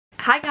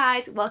Hi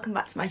guys, welcome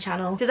back to my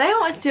channel. Today I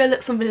wanted to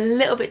do something a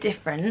little bit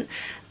different,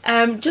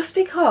 just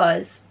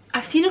because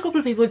I've seen a couple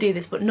of people do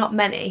this but not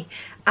many,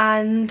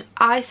 and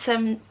I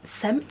seemed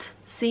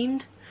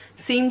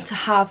to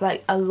have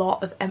like a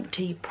lot of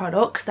empty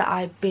products that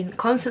I've been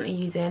constantly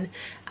using,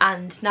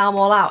 and now I'm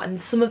all out,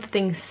 and some of the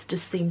things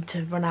just seem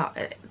to run out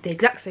at the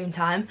exact same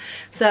time.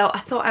 So I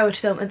thought I would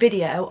film a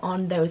video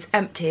on those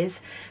empties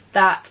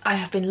that I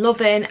have been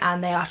loving,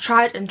 and they are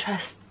tried and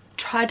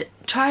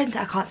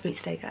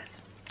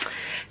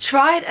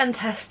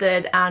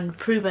tested and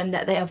proven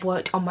that they have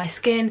worked on my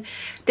skin.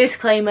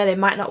 Disclaimer, they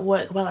might not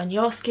work well on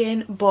your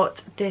skin,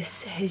 but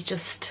this is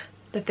just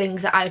the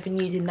things that I've been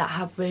using that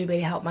have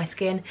really helped my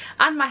skin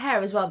and my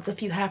hair as well. There's a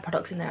few hair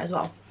products in there as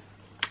well.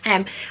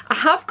 I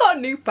have got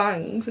new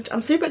bangs, which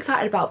I'm super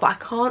excited about, but I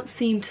can't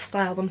seem to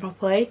style them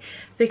properly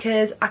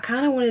because I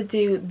kind of want to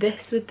do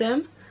this with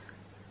them,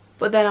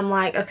 but then I'm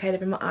like, okay,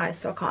 they're in my eyes,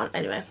 so I can't.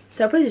 Anyway,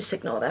 so please just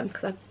ignore them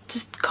because I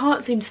just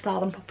can't seem to style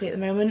them properly at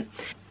the moment.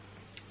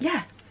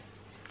 Yeah,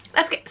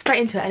 let's get straight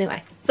into it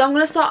anyway. So I'm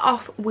going to start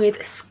off with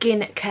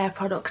skincare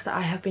products that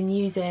I have been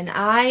using.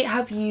 I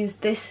have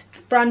used this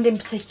brand in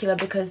particular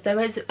because there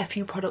is a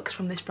few products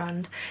from this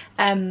brand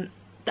that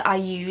I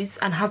use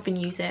and have been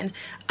using,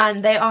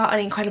 and they are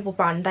an incredible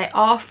brand. They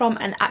are from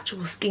an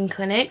actual skin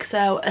clinic,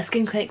 so a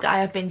skin clinic that I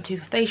have been to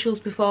for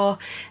facials before,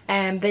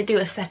 and they do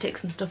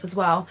aesthetics and stuff as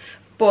well,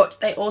 but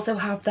they also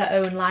have their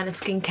own line of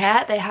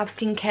skincare. They have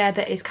skincare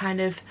that is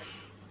kind of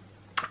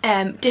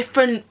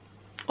different,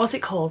 what's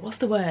it called, what's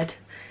the word,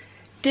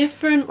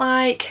 different,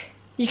 like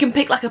you can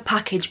pick like a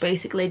package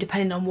basically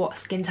depending on what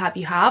skin type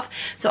you have.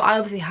 So I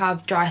obviously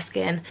have dry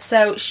skin,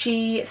 so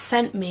she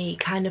sent me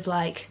kind of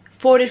like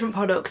 4 different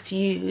products to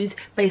use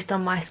based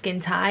on my skin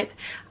type,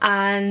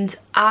 and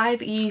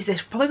I've used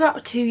this for probably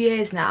about 2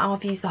 years now.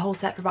 I've used the whole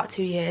set for about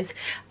 2 years,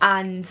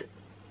 and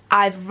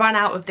I've run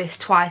out of this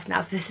twice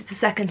now, so this is the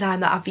second time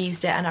that I've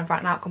used it and I've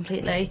run out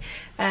completely.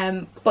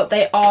 But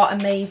they are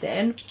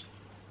amazing.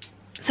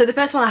 So the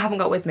first one I haven't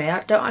got with me,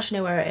 I don't actually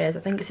know where it is,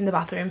 I think it's in the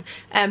bathroom,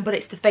 but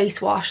it's the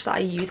face wash that I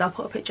use. I'll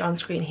put a picture on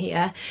screen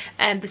here,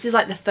 and this is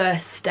like the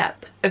first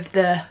step of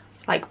the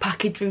like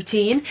package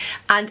routine,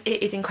 and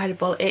it is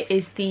incredible. It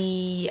is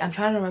the, I'm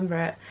trying to remember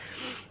it,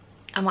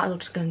 I might as well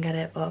just go and get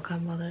it, but I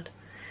can't be bothered.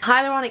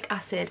 Hyaluronic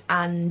acid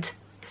and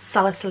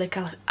salicylic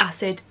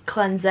acid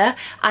cleanser,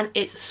 and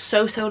it's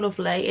so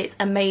lovely. It's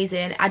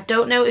amazing. I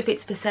don't know if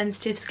it's for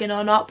sensitive skin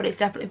or not, but it's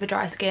definitely for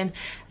dry skin.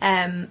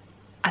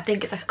 I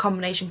think it's like a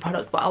combination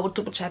product, but I will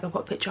double check. I'll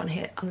put a picture on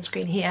here on the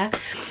screen here.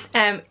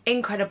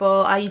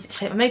 Incredible. I use it to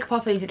take my makeup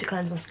off, I use it to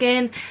cleanse my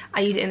skin,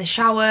 I use it in the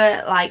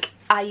shower, like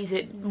I use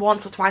it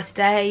once or twice a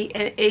day,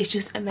 and it's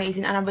just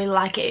amazing, and I really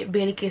like it. It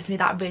really gives me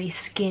that really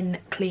skin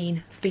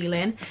clean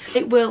feeling.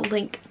 It will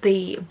link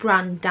the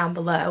brand down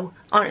below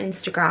on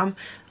Instagram.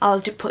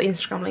 I'll just put the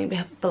Instagram link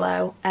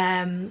below,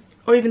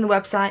 or even the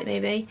website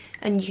maybe,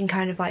 and you can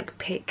kind of like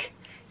pick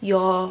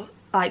your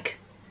like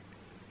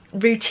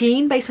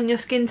routine based on your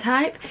skin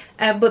type.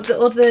 But the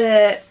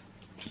other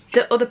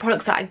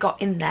products that I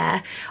got in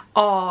there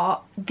are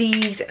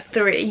these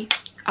 3.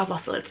 I've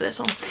lost the lid for this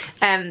one.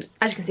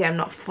 As you can see, I'm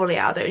not fully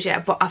out of those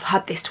yet, but I've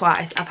had this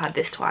twice, I've had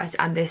this twice,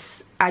 and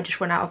this I just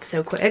run out of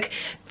so quick.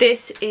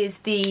 This is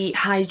the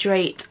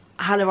Hydrate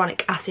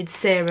Hyaluronic Acid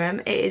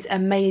Serum. It is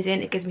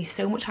amazing. It gives me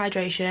so much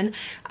hydration.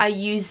 I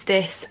use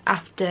this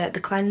after the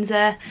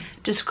cleanser,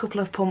 just a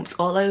couple of pumps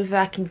all over.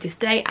 I can do this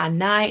day and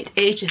night.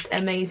 It is just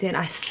amazing.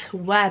 I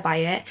swear by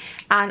it,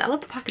 and I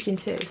love the packaging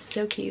too. It's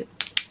so cute.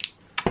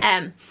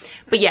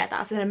 But yeah,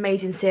 that's an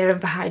amazing serum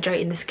for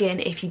hydrating the skin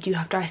if you do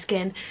have dry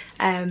skin.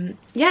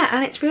 Yeah,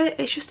 and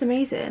it's just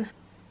amazing.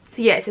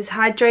 So yeah, it says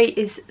Hydrate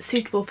is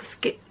suitable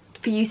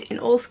for use in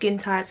all skin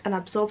types and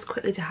absorbs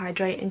quickly to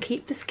hydrate and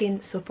keep the skin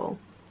supple.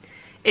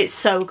 It's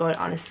so good,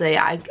 honestly.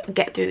 I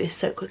get through this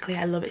so quickly.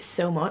 I love it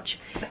so much.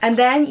 And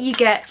then you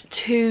get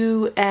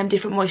 2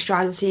 different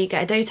moisturisers. So you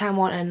get a daytime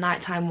one and a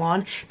nighttime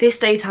one. This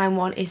daytime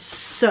one is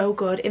so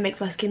good. It makes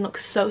my skin look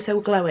so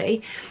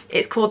glowy.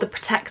 It's called the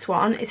Protect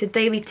one. It's a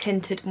daily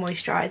tinted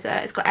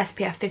moisturiser. It's got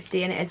SPF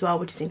 50 in it as well,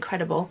 which is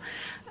incredible.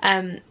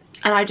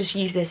 And I just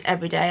use this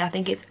every day. I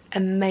think it's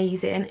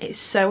amazing. It's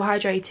so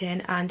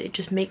hydrating, and it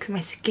just makes my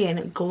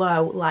skin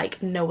glow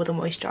like no other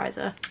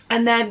moisturiser.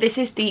 And then this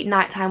is the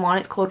nighttime one.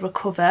 It's called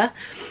Recover.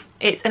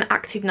 It's an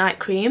active night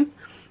cream.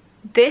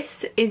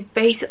 This is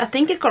I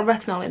think it's got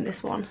retinol in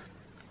this one.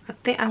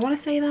 I want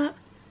to say that.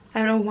 I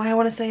don't know why I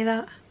want to say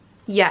that.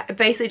 Yeah, it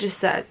basically just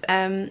says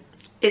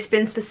it's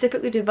been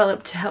specifically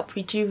developed to help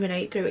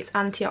rejuvenate through its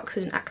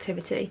antioxidant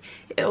activity.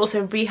 It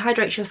also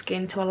rehydrates your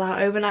skin to allow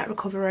overnight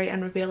recovery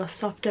and reveal a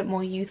softer,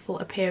 more youthful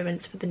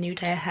appearance for the new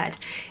day ahead.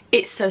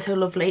 It's so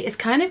lovely. It's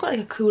kind of got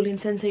like a cooling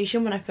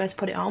sensation when I first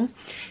put it on.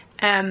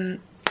 And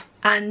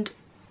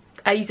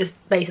I use this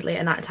basically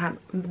at night time,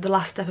 the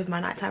last step of my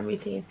nighttime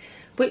routine,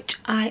 which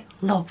I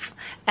love.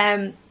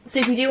 So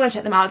if you do want to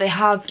check them out, they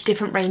have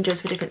different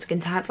ranges for different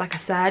skin types, like I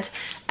said.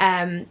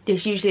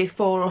 There's usually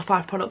 4 or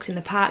 5 products in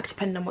the pack,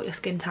 depending on what your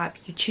skin type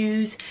you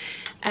choose.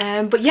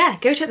 But yeah,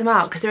 go check them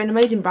out because they're an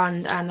amazing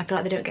brand and I feel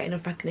like they don't get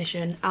enough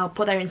recognition. I'll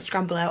put their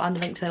Instagram below and the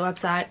link to their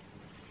website.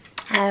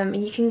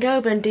 And you can go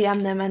over and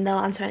DM them and they'll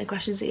answer any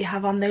questions that you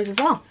have on those as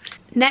well.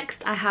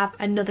 Next, I have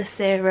another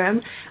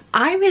serum.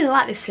 I really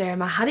like this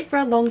serum. I had it for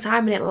a long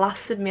time and it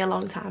lasted me a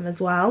long time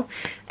as well.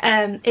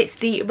 It's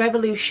the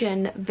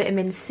Revolution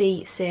Vitamin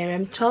C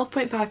Serum,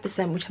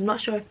 12.5%, which I'm not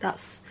sure if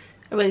that's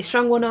a really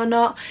strong one or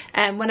not.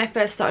 When I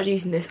first started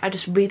using this, I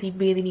just really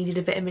needed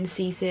a vitamin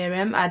C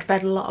serum. I'd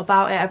read a lot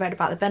about it, I read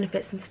about the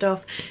benefits and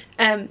stuff.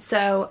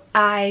 So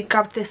I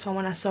grabbed this one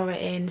when I saw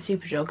it in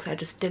Superdrug, so I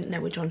just didn't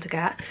know which one to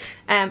get.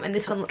 And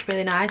this one looked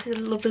really nice. It's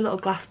a lovely little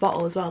glass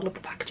bottle as well, I love the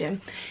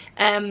packaging.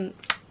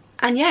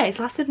 And yeah, it's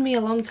lasted me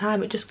a long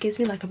time. It just gives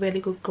me like a really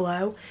good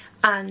glow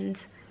and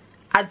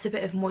adds a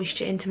bit of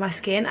moisture into my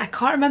skin. I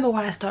can't remember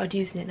why I started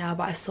using it now,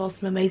 but I saw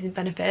some amazing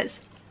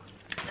benefits.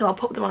 So I'll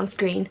put them on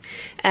screen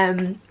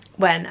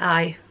when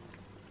I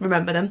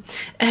remember them.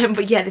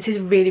 But yeah, this is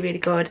really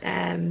good.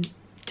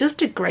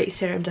 Just a great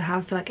serum to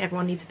have. I feel like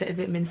everyone needs a bit of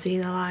vitamin C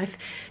in their life.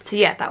 So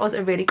yeah, that was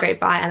a really great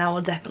buy and I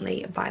will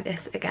definitely buy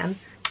this again.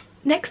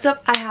 Next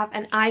up, I have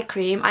an eye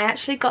cream. I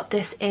actually got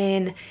this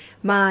in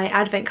my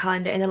advent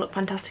calendar, in the Look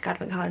Fantastic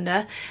advent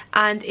calendar,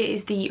 and it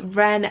is the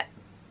Ren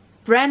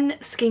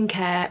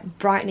Skincare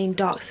Brightening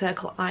Dark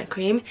Circle Eye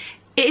Cream.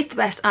 It is the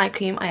best eye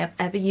cream I have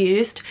ever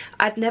used.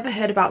 I'd never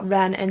heard about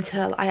Ren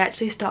until I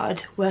actually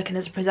started working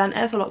as a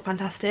presenter for Look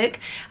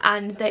Fantastic,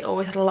 and they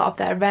always had a lot of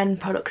their Ren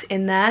products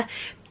in there.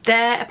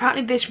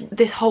 Apparently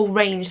this whole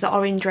range, the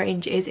orange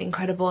range, is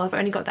incredible. I've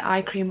only got the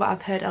eye cream, but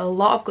I've heard a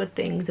lot of good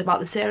things about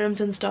the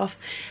serums and stuff.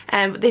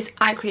 But this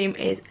eye cream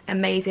is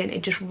amazing.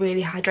 It just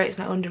really hydrates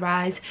my under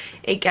eyes.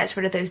 It gets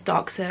rid of those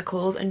dark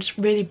circles and just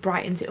really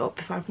brightens it up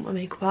before I put my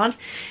makeup on,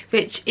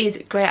 which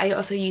is great. I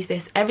also use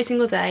this every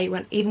single day,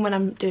 even when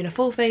I'm doing a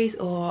full face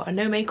or a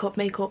no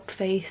makeup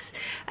face.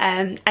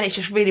 And it's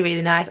just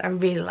really nice. I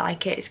really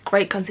like it. It's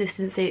great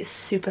consistency. It's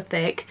super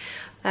thick.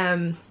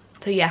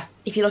 So yeah,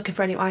 if you're looking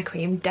for a new eye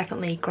cream,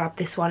 definitely grab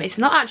this one. It's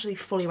not actually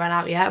fully run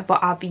out yet,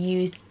 but I've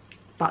used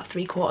about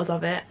 3/4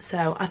 of it,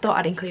 so I thought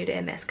I'd include it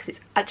in this because it's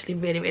actually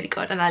really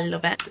good and I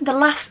love it. The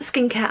last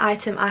skincare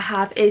item I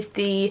have is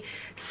the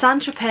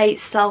Tropez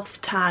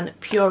Self Tan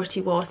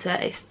Purity Water.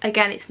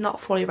 It's not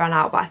fully run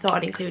out, but I thought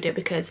I'd include it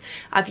because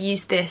I've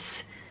used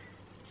this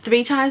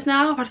 3 times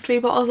now. I've had 3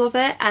 bottles of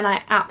it and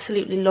I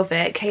absolutely love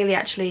it. Kaylee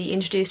actually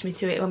introduced me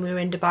to it when we were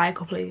in Dubai a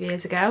couple of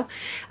years ago,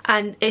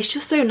 and it's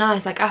just so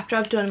nice. Like, after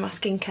I've done my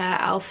skincare,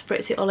 I'll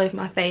spritz it all over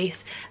my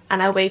face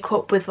and I wake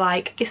up with,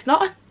 like, it's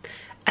not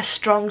a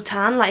strong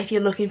tan. Like, if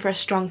you're looking for a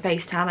strong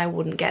face tan, I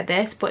wouldn't get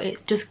this, but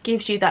it just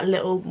gives you that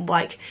little,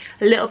 like,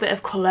 a little bit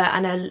of colour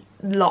and a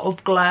lot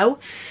of glow.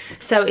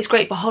 So it's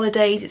great for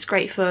holidays. It's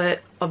great for,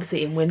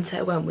 obviously, in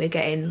winter when we're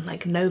getting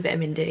like no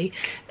vitamin D.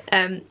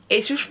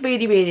 It's just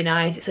really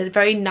nice. It's a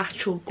very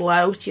natural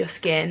glow to your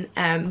skin,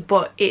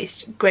 but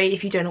it's great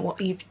if you don't want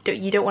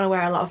to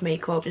wear a lot of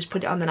makeup. Just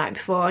put it on the night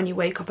before and you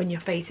wake up and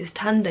your face is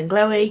tanned and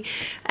glowy.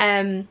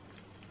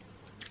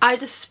 I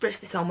just spritz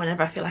this on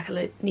whenever I feel like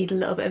I need a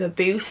little bit of a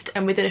boost,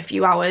 and within a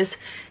few hours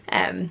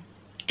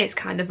it's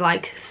kind of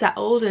like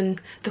settled and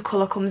the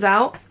colour comes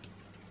out.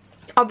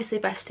 Obviously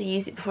best to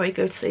use it before you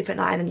go to sleep at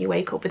night and then you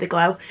wake up with a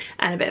glow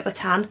and a bit of a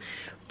tan.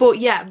 But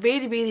yeah,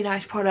 really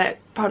nice product.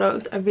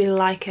 I really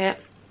like it.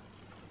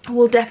 I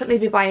will definitely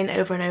be buying it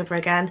over and over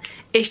again.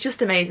 It's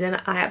just amazing.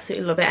 I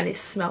absolutely love it, and it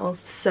smells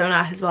so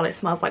nice as well. It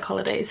smells like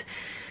holidays.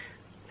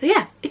 So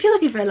yeah, if you're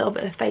looking for a little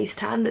bit of face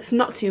tan that's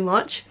not too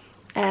much,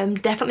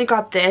 definitely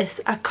grab this.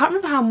 I can't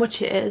remember how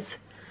much it is,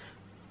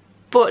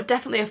 but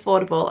definitely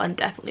affordable and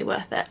definitely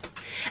worth it.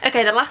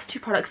 Okay, the last 2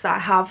 products that I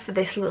have for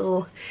this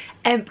little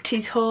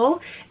empties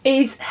haul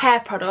is hair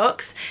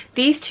products.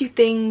 These 2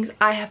 things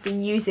I have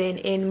been using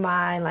in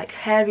my like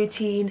hair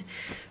routine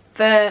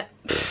for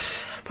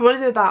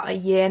probably about a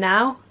year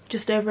now,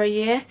 just over a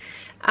year.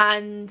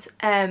 And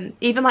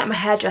even like my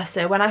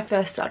hairdresser, when I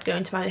first started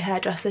going to my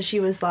hairdresser, she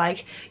was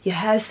like, your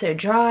hair's so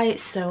dry,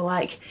 it's so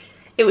like,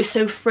 it was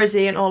so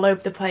frizzy and all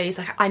over the place.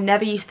 Like, I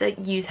never used to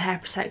use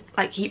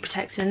heat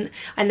protectant.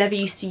 I never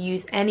used to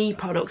use any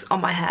products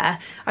on my hair.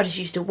 I just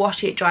used to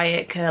wash it, dry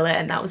it, curl it,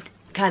 and that was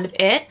kind of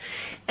it.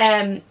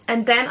 And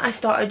then I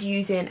started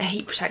using a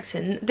heat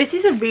protectant. This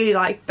is a really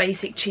like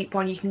basic cheap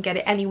one. You can get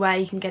it anywhere.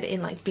 You can get it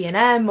in like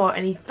B&M or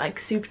any like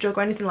Superdrug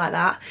or anything like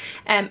that.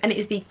 And it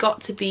is the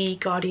Got to Be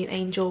Guardian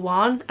Angel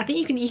one. I think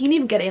you can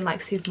even get it in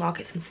like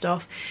supermarkets and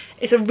stuff.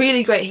 It's a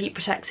really great heat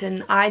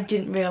protectant. I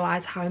didn't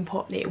realise how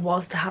important it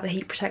was to have a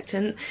heat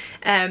protectant,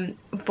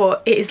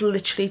 but it has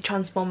literally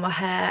transformed my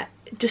hair.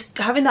 Just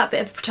having that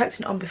bit of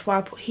protectant on before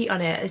I put heat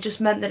on it has just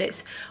meant that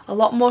it's a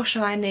lot more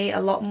shiny, a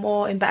lot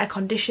more in better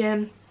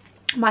condition.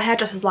 My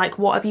hairdresser's like,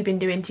 what have you been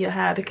doing to your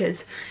hair,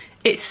 because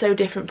it's so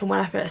different from when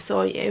I first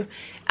saw you.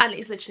 And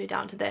it's literally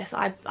down to this.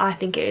 I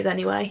think it is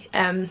anyway.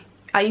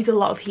 I use a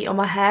lot of heat on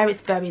my hair.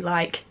 It's very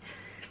like,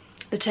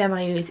 the term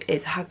I use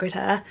is Hagrid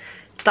hair.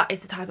 That is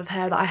the type of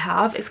hair that I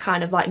have. It's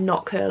kind of like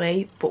not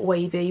curly but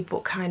wavy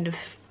but kind of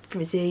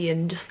frizzy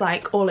and just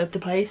like all over the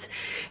place.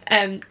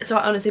 So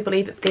I honestly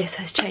believe that this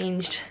has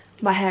changed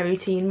my hair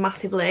routine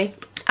massively,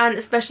 and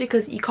especially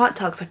because you can't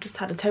tell because I've just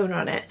had a toner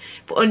on it,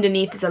 but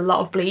underneath there's a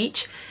lot of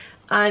bleach,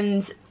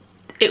 and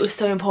it was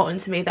so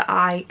important to me that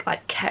I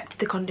like kept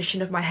the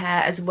condition of my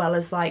hair as well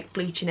as like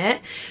bleaching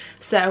it.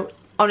 So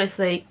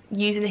honestly,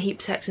 using a heat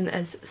protectant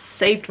has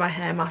saved my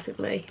hair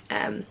massively,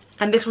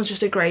 and this one's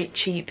just a great,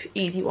 cheap,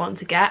 easy one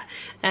to get.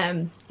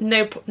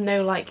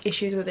 No like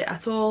issues with it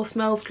at all,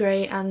 smells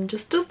great and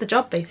just does the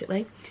job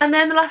basically. And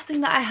then the last thing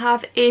that I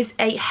have is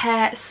a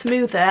hair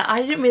smoother.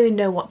 I didn't really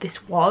know what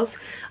this was.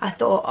 I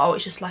thought, oh,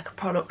 it's just like a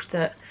product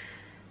that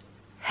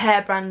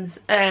hair brands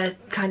are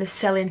kind of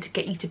selling to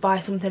get you to buy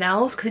something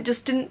else, because it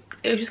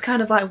was just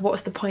kind of like,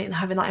 what's the point in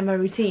having that in my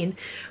routine?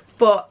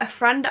 But a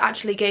friend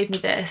actually gave me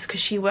this because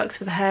she works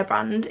for the hair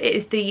brand. It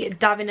is the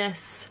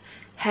Davines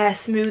hair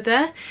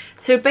smoother.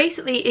 So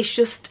basically it's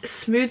just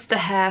smooths the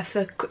hair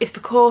it's for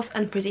coarse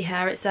and frizzy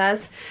hair, it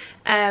says.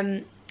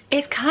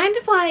 It's kind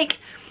of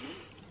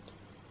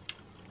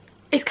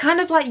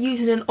like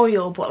using an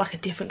oil but like a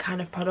different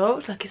kind of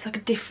product. Like it's like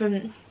a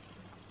different,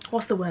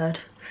 what's the word?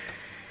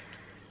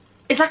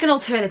 It's like an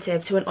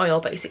alternative to an oil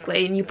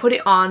basically, and you put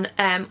it on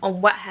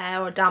wet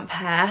hair or damp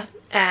hair,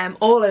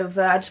 all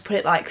over. I just put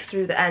it like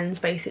through the ends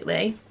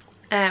basically,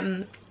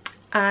 and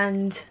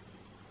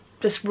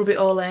just rub it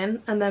all in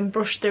and then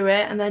brush through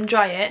it and then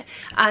dry it,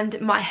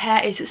 and my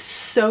hair is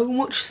so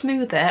much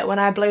smoother when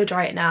I blow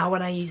dry it now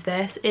when I use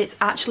this. It's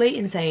actually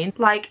insane.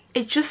 Like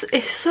it's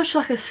such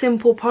like a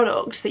simple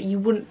product that you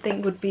wouldn't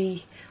think would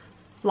be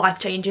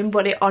life-changing,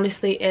 but it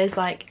honestly is.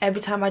 Like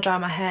every time I dry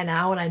my hair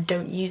now and I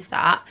don't use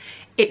that,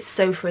 it's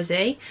so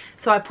frizzy.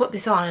 So I put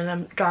this on and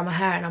I'm drying my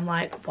hair and I'm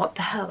like, what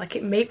the hell? Like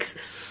it makes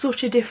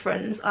such a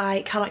difference,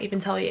 I cannot even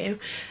tell you.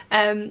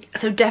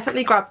 So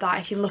definitely grab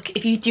that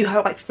if you do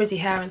have like frizzy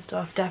hair and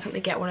stuff.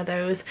 Definitely get one of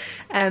those.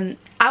 I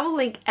will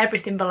link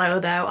everything below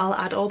though. I'll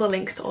add all the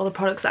links to all the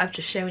products that I've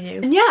just shown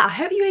you. And yeah, I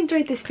hope you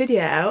enjoyed this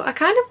video. I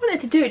kind of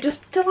wanted to do it just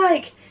to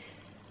like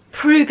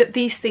prove that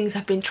these things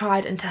have been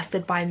tried and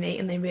tested by me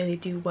and they really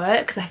do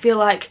work, because I feel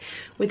like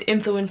with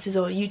influencers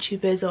or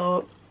YouTubers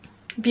or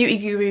beauty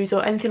gurus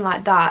or anything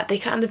like that, they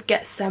kind of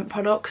get sent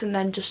products and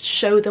then just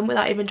show them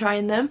without even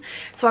trying them.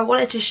 So I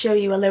wanted to show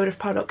you a load of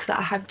products that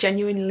I have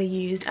genuinely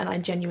used and I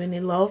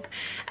genuinely love,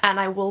 and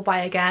I will buy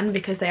again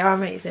because they are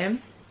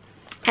amazing.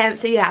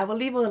 So yeah, I will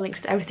leave all the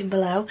links to everything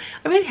below.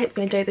 I really hope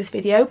you enjoyed this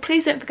video.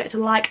 Please don't forget to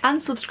like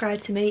and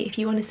subscribe to me if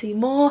you want to see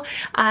more,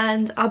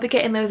 and I'll be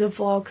getting loads of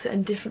vlogs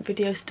and different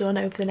videos done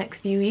over the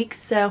next few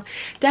weeks, so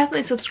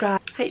definitely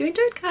subscribe. Hope you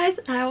enjoyed guys,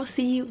 and I will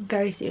see you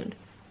very soon.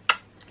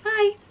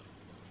 Bye!